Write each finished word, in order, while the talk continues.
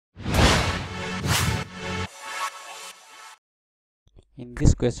In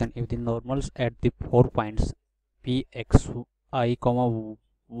this question, if the normals at the 4 points p x I comma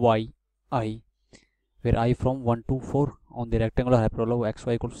y I, where I from 1 to 4 on the rectangular hyperbola x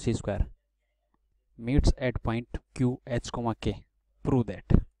y equals c square meets at point q h comma k, prove that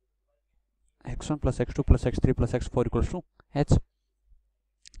x1 plus x2 plus x3 plus x4 equals to h.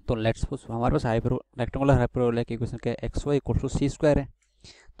 तो let's suppose हमारे पास rectangular hyperbola की equation क्या है, x Y equal to C square है.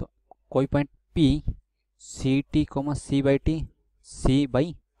 तो कोई point P C T comma C by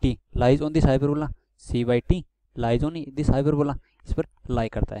T lies on this hyperbola, C by T lies on this hyperbola, इस पर लाई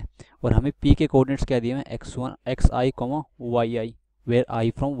करता है. और हमें पी के कोऑर्डिनेट्स क्या दिए हैं, x1 x I comma Y I, where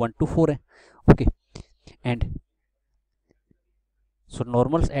I from 1 to 4 है. Okay, and so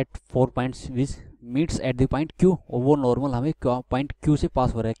normals eight 4 points which meets at the point Q, और वो नॉर्मल हमें पॉइंट क्यू से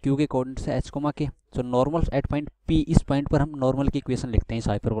पास हो रहा है, क्यू के कोऑर्डिनेट्स है एच कोमा के. सो नॉर्मल्स एट पॉइंट पी, इस पॉइंट पर हम नॉर्मल की इक्वेशन लिखते हैं इस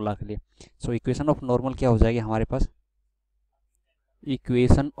हाइपरबोला के लिए. सो इक्वेशन ऑफ नॉर्मल क्या हो जाएगी हमारे पास,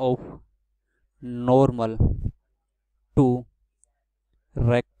 equation of normal two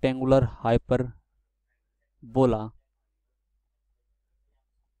rectangular hyperbola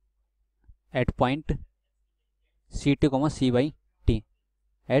eight point C T comma C by T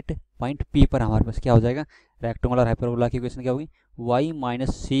eight point P पर हमारे पास क्या हो जाएगा, रेक्टेंगुलर हाइपरबोला की इक्वेशन क्या होगी, y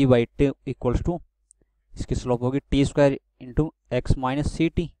minus C by T equals to, इसकी स्लोप होगी T square into x minus C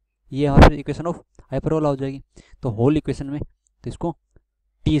T. ये हमारे इक्वेशन ऑफ हाइपरबोला हो जाएगी. तो होल इक्वेशन में तो इसको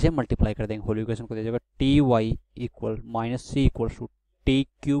टी से मल्टीप्लाई कर देंगे, होल इक्वेशन को दे जाएगा T Y equal minus C equals to T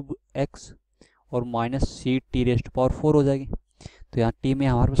cube x और minus C T rest power 4 हो जाएगी. तो यहाँ टी में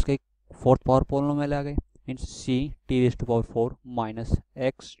हमारे पास एक फोर्थ पावर पॉलिनोमियल आ गए, means C T rest power 4 minus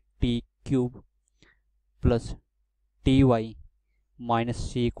x T cube plus T Y minus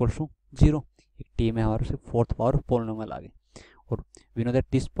C equals to 0. एक टी में हमारे से फोर्थ पावर पॉलिनोमियल आ गई. और we know that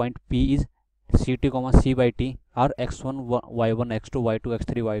this point P is C T comma C by T R x1 y1 x2 y2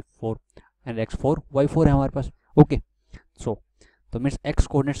 x3 y4 and x4 y4 है हमारे पास. Okay, सो तो means x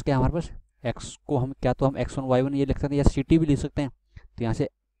coordinates क्या है हमारे पास, x को हम क्या तो हम x1 y1 ये लिख सकते हैं या सी टी भी लिख सकते हैं. तो यहाँ से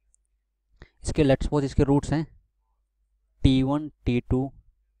इसके लेट्स सपोज इसके रूट्स हैं t1 t2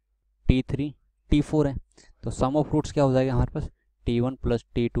 t3 t4 है. तो सम ऑफ रूट्स क्या हो जाएगा हमारे पास, t1 plus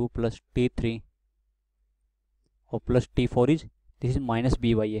t2 plus t3 और plus t4 is this is minus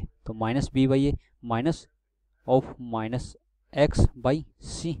B by ए. तो minus B by A minus of minus x by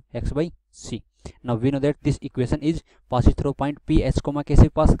C. Now we know that this equation is passing through point P H coma के से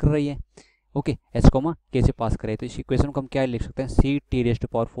पास कर रही है. Okay, H coma के से पास कर रही है. तो इस इक्वेशन को हम क्या लिख सकते हैं, C T rest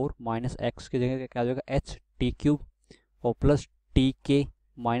power 4 minus x की जगह क्या हो जाएगा एच टी क्यूब और प्लस टी के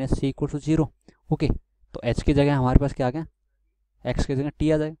minus C equal to 0. Okay, तो एच की जगह हमारे पास क्या आ गया, एक्स की जगह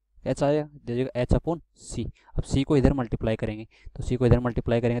टी आ जाएगा, एच आएगा, जाएगा एच अपॉन सी. अब सी को इधर मल्टीप्लाई करेंगे, तो सी को इधर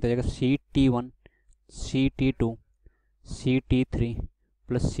मल्टीप्लाई करेंगे तो जाएगा C T 1 C T 2 C T 3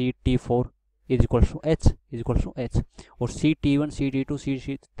 plus C T 4 is equal to H. और C T 1 C T 2 C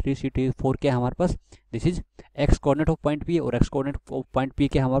T 3 C T 4 क्या है हमारे पास, this is x coordinate of point P, और x coordinate of point P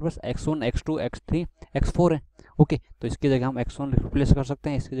क्या है हमारे पास, x1 x2 x3 x4 है. Okay, तो इसकी जगह हम x1 रिप्लेस कर सकते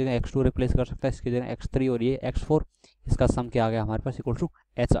हैं, इसकी जगह x2 रिप्लेस कर सकते हैं, इसकी जगह x3 और ये x4. इसका सम क्या आ गया हमारे पास, इक्वल टू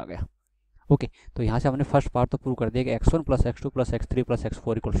h आ गया. ओके, तो यहाँ से हमने फर्स्ट पार्ट तो प्रूव कर दिया कि x1 plus x2 plus x3 plus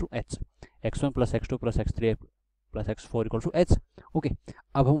x4 equal to h, x1 plus x2 plus x3 plus x4 equal to h. Okay,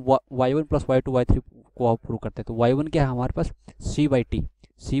 अब हम y1 प्लस y2 y3 को प्रूव करते हैं. तो y1 क्या है हमारे पास, c बाई टी.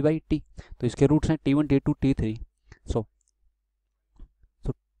 तो इसके रूट्स हैं t1 t2 t3. So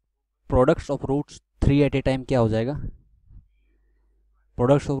products of roots 3 eight A time क्या हो जाएगा,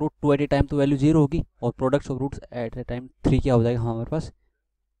 products of root 2 eight A time तो वैल्यू 0 होगी, और products of roots eight A time 3 क्या हो जाएगा हमारे पास,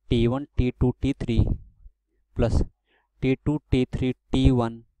 t1 t2 t3 plus t2 t3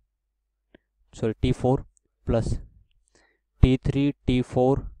 t1 sorry t4 plus t3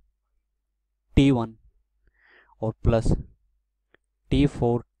 t4 t1 और plus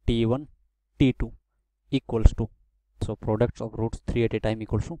t4 t1 t2 equals to, so products of roots 3 eight A time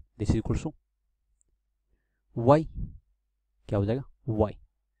equals to this is equals to y, क्या हो जाएगा y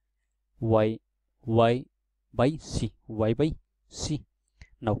by C.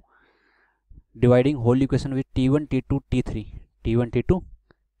 Now dividing whole equation with t1 t2 t3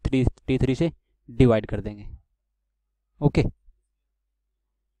 t3 से divide कर देंगे. Okay,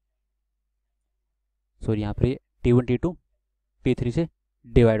 sorry यहाँ पर ये t1 t2 t3 से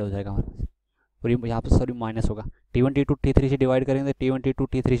डिवाइड हो जाएगा हमारे पास, और ये यहाँ पर सॉरी माइनस होगा. t1 t2 t3 से डिवाइड करेंगे तो t1 t2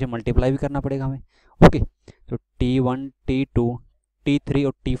 t3 से मल्टीप्लाई भी करना पड़ेगा हमें. ओके, तो t1 t2 t3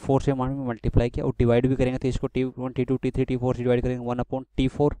 और t4 से मल्टीप्लाई किया और डिवाइड भी करेंगे, तो इसको t1 t2 t3 t4 से डिवाइड करेंगे 1 upon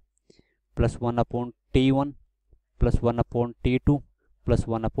t4 plus 1 upon t1 plus 1 upon t2 plus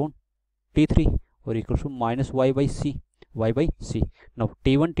 1 upon t3 और equal to minus y by C. No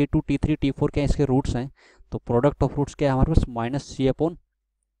T1 T2 T3 T4 क्या इसके रूट्स हैं, तो प्रोडक्ट ऑफ रूट्स क्या है हमारे पास minus C upon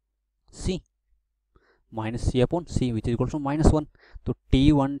C, minus C upon C which is equal to -1। तो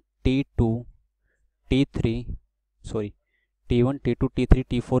T1 T2 T3 sorry T1 T2 T3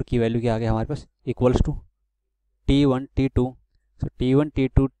 T4 की value क्या आ गया हमारे पास equals to T1 T2, so T1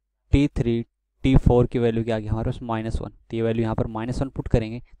 T2 T3 T4 की value क्या आ गई हमारे पास -1। तो ये वैल्यू यहाँ पर -1 पुट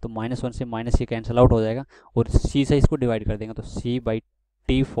करेंगे तो -1 से माइनस ये कैंसिल आउट हो जाएगा और C से इसको डिवाइड कर देंगे, तो C by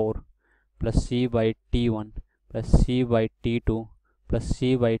T4 plus C by T1 plus C by T2 plus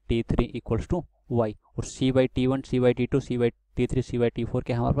C by T3 equals to y, और C by T1 C by T2 C by T3 C by T4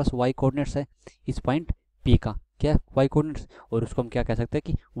 क्या हमारे पास y coordinates है इस point P का, क्या y coordinates, और उसको हम क्या कह सकते हैं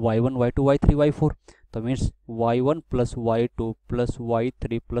कि y1 y2 y3 y4, तो means y1 plus y2 plus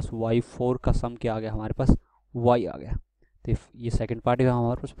y3 plus y4 का सम क्या आ गया हमारे पास y आ गया। तो ये सेकंड पार्ट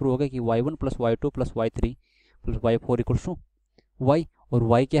हमारे पास प्रूव हो गया कि y1 plus y2 plus y3 plus y4 equals to y, और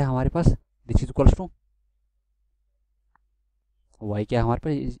y क्या है हमारे पास this is equals to y क्या है हमारे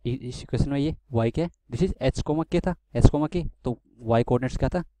पास इस इक्वेशन में, ये y क्या है this is h coma k था, h कोमा k, तो y कोऑर्डिनेट्स क्या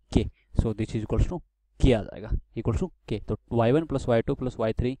था k, so this is equals to k आ जाएगा इक्वल्स टू k, तो y1 plus y2 plus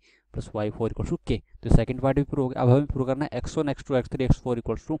y3 plus y4 equals to k। तो second part भी prove हो गया। अब हमें प्रूव करना है x1 x2 x3 x4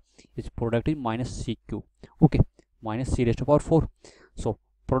 equals to इस product is minus C Q, okay minus C raise to power 4। So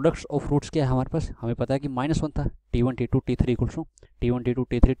products of roots क्या है हमारे पास, हमें पता है कि -1 था, T1 T2 T3 equals to T1 T2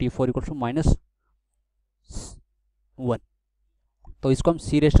 T3 T4 equals to -1, तो इसको हम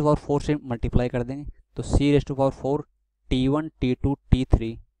सी रेज़ टू पावर 4 से मल्टीप्लाई कर देंगे, तो सी raise to power 4 T1 T2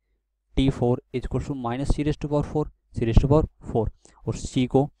 T3 T4 is equal to minus C raise to power 4, C raise to power 4, और C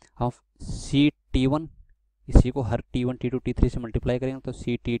को हम सी T1 इसी को हर T1 T2 T3 से मल्टीप्लाई करेंगे, तो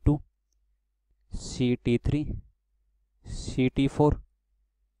सी T2 C T3 C T4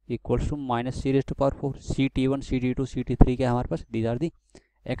 equals to minus C raise to power 4, C T1 C T2 C T3 क्या है हमारे पास, these are the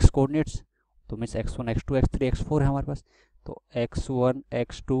x coordinates, तो means x1 x2 x3 x4 है हमारे पास, तो x1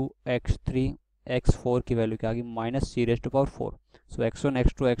 x2 x3 x4 की value क्या आ गई minus C raise to power 4, so x1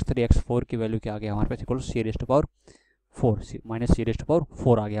 x2 x3 x4 की वैल्यू क्या आ गया हमारे पास equal to C raise to power 4, minus C raise to power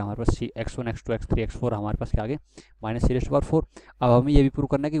 4 आ गया हमारे पास, सी x1 x2 x3 x4 हमारे पास क्या आ गया minus C raise to power 4। अब हमें ये भी प्रूव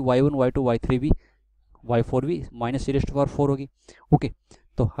करना है कि y1 y2 y3 भी y4 भी minus C raise to power 4 होगी, ओके।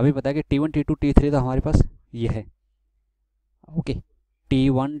 तो हमें पता है कि T1 T2 T3 तो हमारे पास ये है, okay,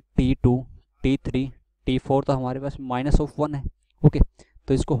 T1 T2 T3 T4 तो हमारे पास -1 है, ओके।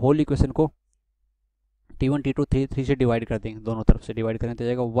 तो इसको होल इक्वेशन को T1 T2 T3 से डिवाइड कर देंगे, दोनों तरफ से डिवाइड करें तो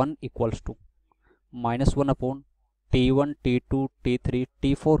जाएगा 1 equals to -1 upon T1 T2 T3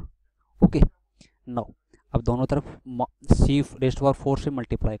 T4, okay. Now अब दोनों तरफ सी रेज़ टू पावर 4 से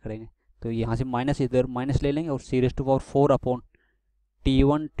मल्टीप्लाई करेंगे, तो यहाँ से माइनस इधर माइनस ले लेंगे, और सी raise to power 4 upon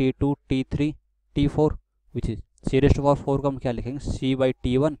T1 T2 T3 T4 which is C raise to power 4 को हम क्या लिखेंगे C by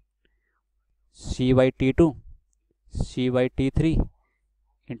T1 C by T2 C by T3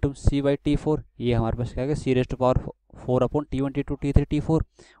 into C by T4, ये हमारे पास क्या है सी raise to power 4 upon T1 T2 T3 T4,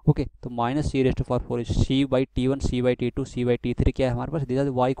 okay. तो minus C raise to power 4 is C by T1 C by T2 C by T3 क्या है हमारे पास, these are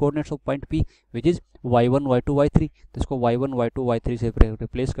y coordinates of point P which is y1 y2 y3, तो इसको y1 y2 y3 से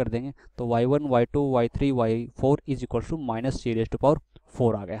replace कर देंगे, तो y1 y2 y3 y4 is equal to minus C raise to power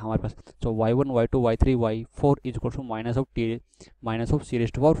 4 आ गया हमारे पास, सो y1 y2 y3 y4 is equal to minus of C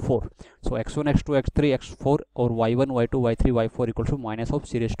raise to power 4, so x1 x2 x3 x4 और y1 y2 y3 y4 equal to minus of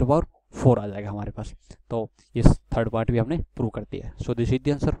C raise to power 4 आ जाएगा हमारे पास। तो इस third part भी हमने prove कर दिया है। So this is the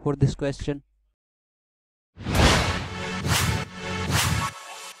answer for this question.